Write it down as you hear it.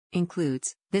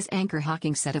Includes, this Anchor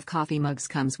Hocking set of coffee mugs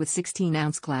comes with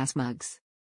 16-ounce glass mugs.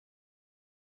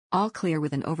 All clear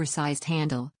with an oversized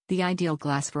handle, the ideal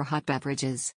glass for hot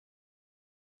beverages.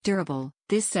 Durable,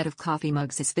 this set of coffee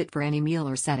mugs is fit for any meal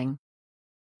or setting.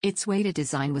 Its weighted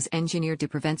design was engineered to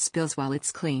prevent spills while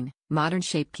it's clean. Modern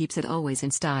shape keeps it always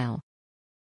in style.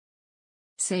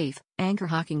 Safe, Anchor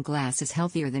Hocking glass is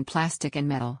healthier than plastic and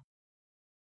metal.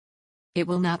 It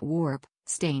will not warp,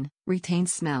 stain, retain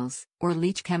smells, or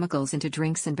leach chemicals into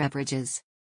drinks and beverages.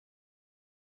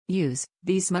 Use,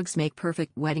 these mugs make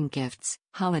perfect wedding gifts,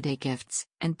 holiday gifts,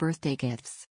 and birthday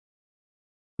gifts.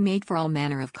 Made for all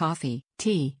manner of coffee,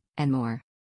 tea, and more.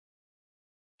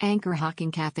 Anchor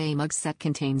Hocking Cafe Mug set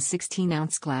contains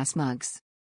 16-ounce glass mugs.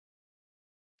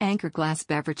 Anchor Glass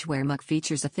Beverageware Mug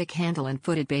features a thick handle and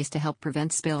footed base to help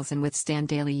prevent spills and withstand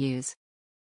daily use.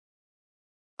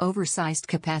 Oversized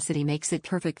capacity makes it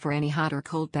perfect for any hot or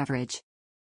cold beverage.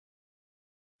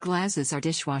 Glasses are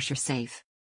dishwasher safe.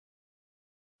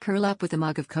 Curl up with a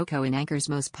mug of cocoa in Anchor's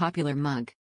most popular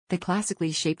mug. The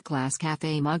classically shaped glass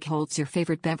cafe mug holds your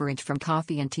favorite beverage from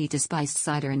coffee and tea to spiced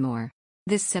cider and more.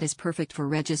 This set is perfect for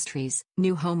registries,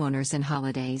 new homeowners and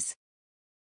holidays.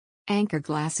 Anchor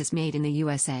glass is made in the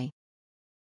USA.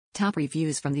 Top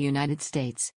reviews from the United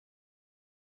States.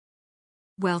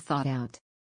 Well thought out.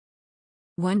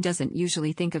 One doesn't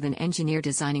usually think of an engineer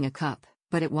designing a cup,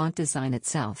 but it won't design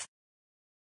itself.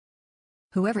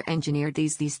 Whoever engineered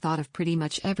these thought of pretty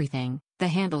much everything. The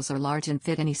handles are large and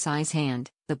fit any size hand.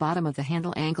 The bottom of the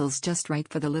handle angles just right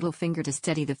for the little finger to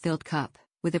steady the filled cup.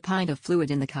 With a pint of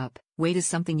fluid in the cup, weight is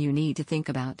something you need to think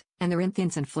about, and the rim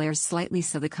thins and flares slightly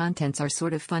so the contents are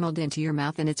sort of funneled into your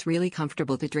mouth and it's really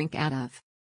comfortable to drink out of.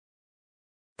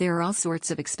 There are all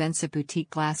sorts of expensive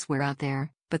boutique glassware out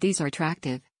there, but these are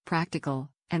attractive, practical,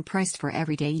 and priced for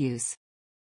everyday use.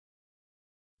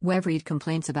 We've read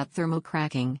complaints about thermal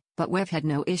cracking, but we've had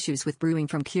no issues with brewing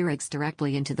from Keurigs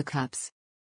directly into the cups.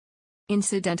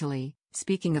 Incidentally,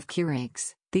 speaking of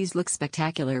Keurigs, these look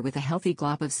spectacular with a healthy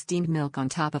glop of steamed milk on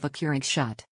top of a Keurig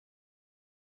shot.